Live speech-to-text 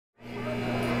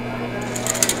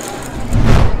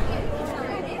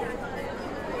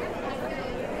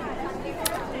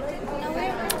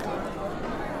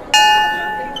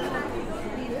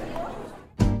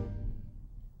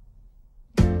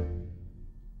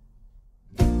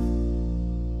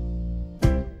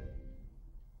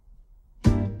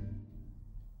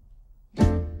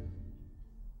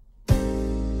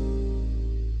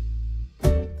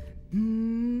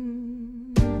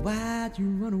that you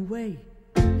run away?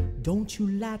 Don't you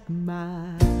like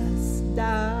my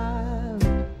style?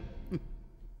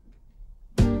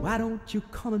 Why don't you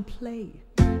come and play?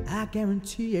 I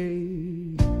guarantee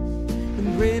a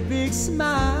great big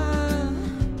smile.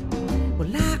 Well,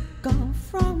 I come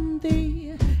from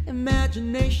the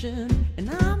imagination, and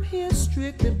I'm here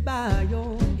strictly by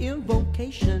your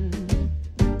invocation.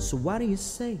 So what do you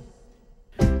say?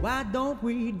 Why don't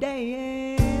we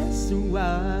dance a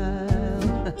while?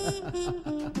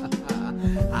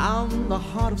 I'm the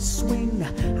heart of swing,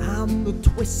 I'm the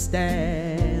twist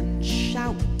and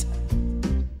shout.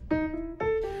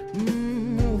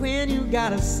 When you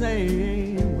gotta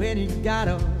sing, when you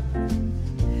gotta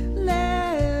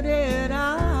let it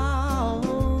out,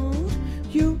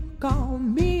 you call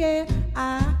me and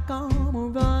I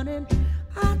come running.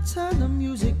 I turn the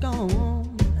music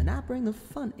on and I bring the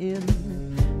fun in.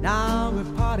 Now we're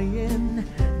partying,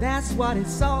 that's what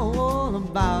it's all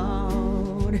about.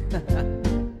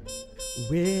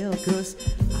 Well, 'cause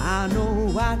I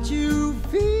know what you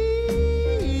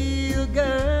feel,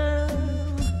 girl.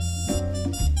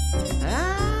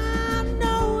 I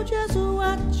know just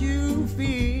what you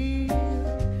feel,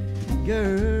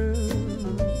 girl.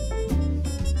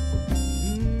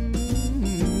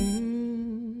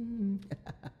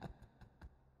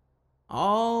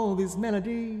 All these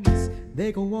melodies,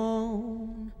 they go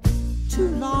on too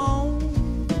long.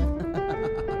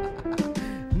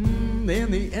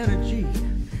 Then the energy,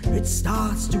 it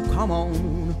starts to come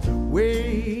on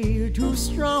way too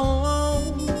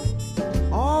strong.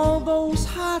 All those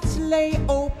hearts lay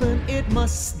open, it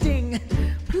must sting.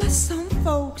 Plus some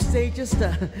folks, they just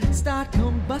start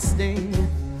combusting.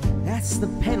 That's the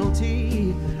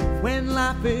penalty when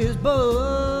life is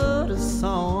but a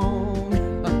song.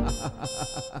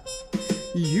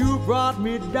 You brought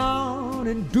me down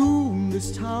and doomed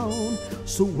this town,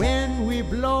 so when we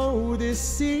blow this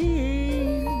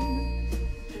scene,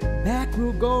 back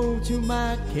we'll go to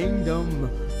my kingdom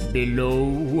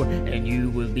below, and you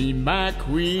will be my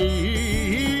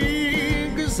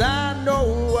queen. 'Cause I know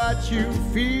what you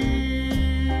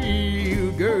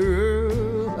feel,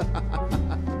 girl.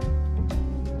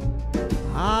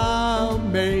 I'll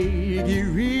make it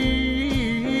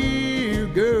real,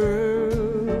 girl.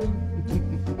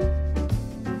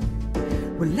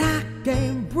 Well, I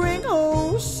can bring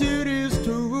whole cities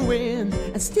to ruin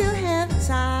and still have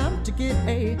time to get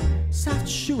a soft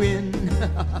shoe-in.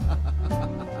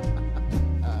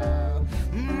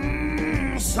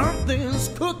 Something's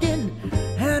cooking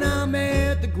and I'm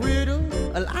at the griddle.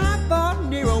 I bought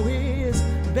Nero his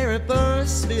very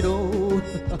first fiddle.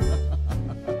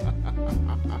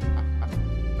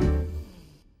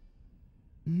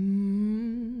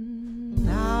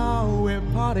 Now we're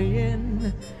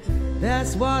partying,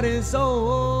 that's what it's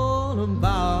all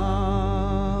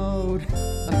about.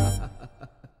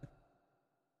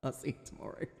 I'll see you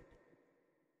tomorrow.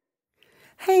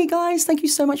 Hey guys, thank you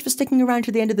so much for sticking around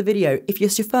to the end of the video. If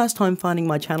it's your first time finding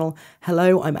my channel,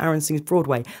 hello, I'm Aaron Sings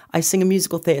Broadway. I sing a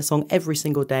musical theatre song every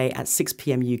single day at 6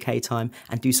 PM UK time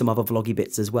and do some other vloggy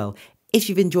bits as well. If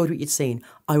you've enjoyed what you've seen,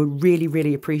 I would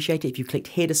really appreciate it if you clicked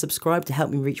here to subscribe to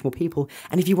help me reach more people.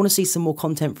 And if you want to see some more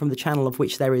content from the channel, of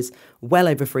which there is well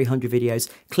over 300 videos,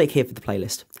 click here for the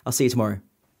playlist. I'll see you tomorrow.